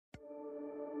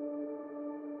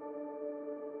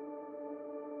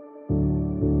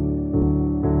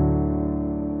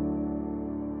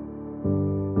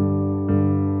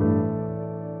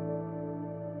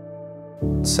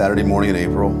Saturday morning in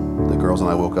April, the girls and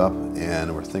I woke up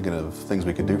and were thinking of things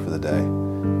we could do for the day.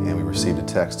 And we received a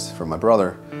text from my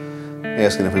brother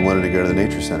asking if we wanted to go to the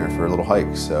nature center for a little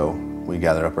hike. So we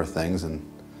gathered up our things and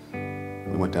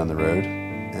we went down the road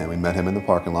and we met him in the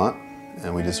parking lot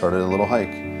and we just started a little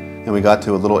hike. And we got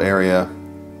to a little area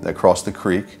that crossed the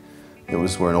creek. It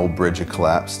was where an old bridge had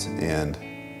collapsed and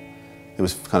it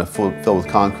was kind of filled with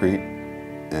concrete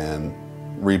and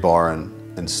rebar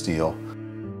and steel.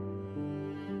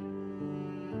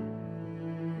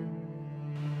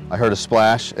 I heard a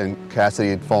splash and Cassidy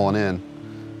had fallen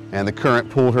in and the current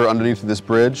pulled her underneath this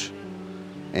bridge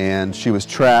and she was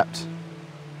trapped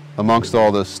amongst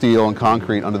all the steel and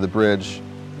concrete under the bridge,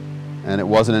 and it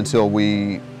wasn't until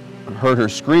we heard her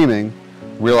screaming,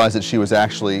 realized that she was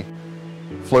actually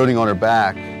floating on her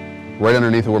back right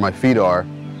underneath where my feet are,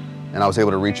 and I was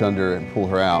able to reach under and pull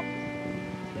her out.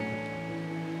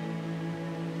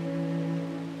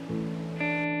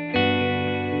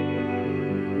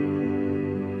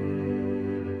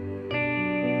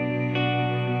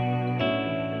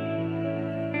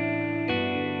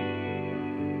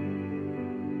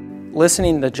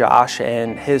 Listening to Josh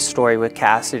and his story with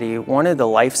Cassidy, one of the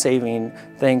life-saving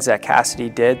things that Cassidy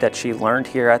did that she learned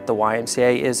here at the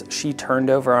YMCA is she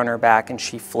turned over on her back and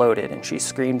she floated and she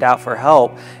screamed out for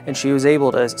help, and she was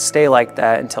able to stay like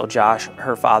that until Josh,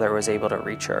 her father, was able to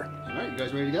reach her. All right, you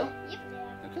guys ready to go? Yep.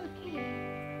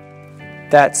 Okay.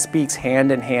 That speaks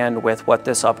hand in hand with what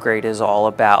this upgrade is all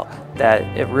about, that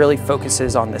it really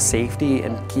focuses on the safety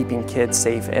and keeping kids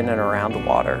safe in and around the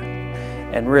water,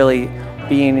 and really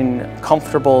being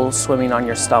comfortable swimming on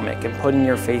your stomach and putting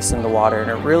your face in the water.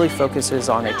 And it really focuses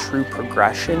on a true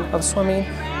progression of swimming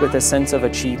with a sense of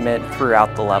achievement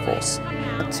throughout the levels.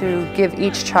 To give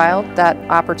each child that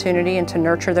opportunity and to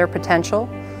nurture their potential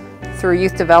through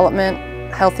youth development,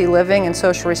 healthy living, and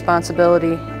social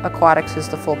responsibility, Aquatics is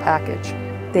the full package.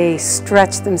 They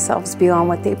stretch themselves beyond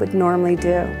what they would normally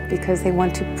do because they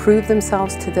want to prove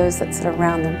themselves to those that sit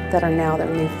around them that are now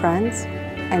their new friends,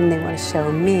 and they want to show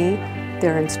me,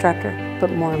 their instructor,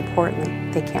 but more importantly,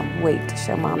 they can't wait to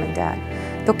show mom and dad.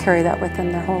 They'll carry that with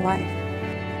them their whole life.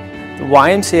 The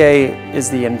YMCA is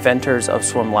the inventors of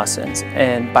swim lessons,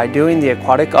 and by doing the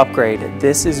aquatic upgrade,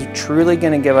 this is truly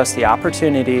going to give us the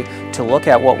opportunity to look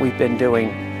at what we've been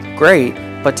doing great,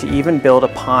 but to even build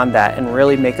upon that and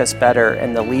really make us better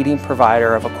and the leading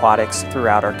provider of aquatics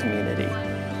throughout our community.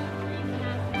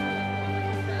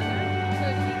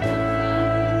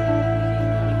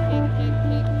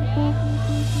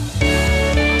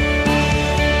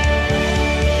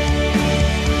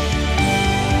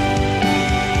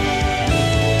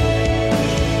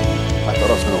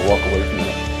 I was going to walk away from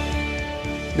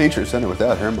the nature center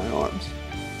without her in my arms.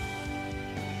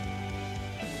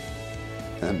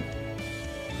 And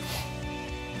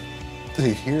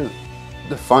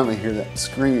to finally hear that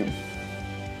scream,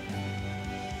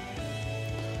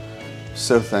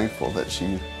 so thankful that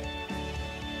she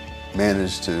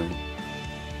managed to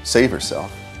save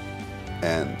herself.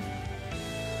 And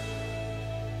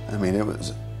I mean, it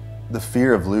was the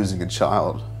fear of losing a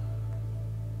child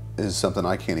is something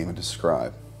I can't even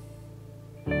describe.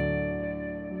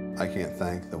 I can't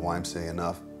thank the YMCA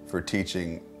enough for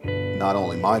teaching not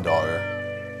only my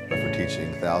daughter, but for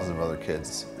teaching thousands of other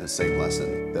kids the same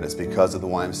lesson, that it's because of the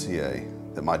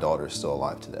YMCA that my daughter is still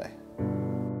alive today.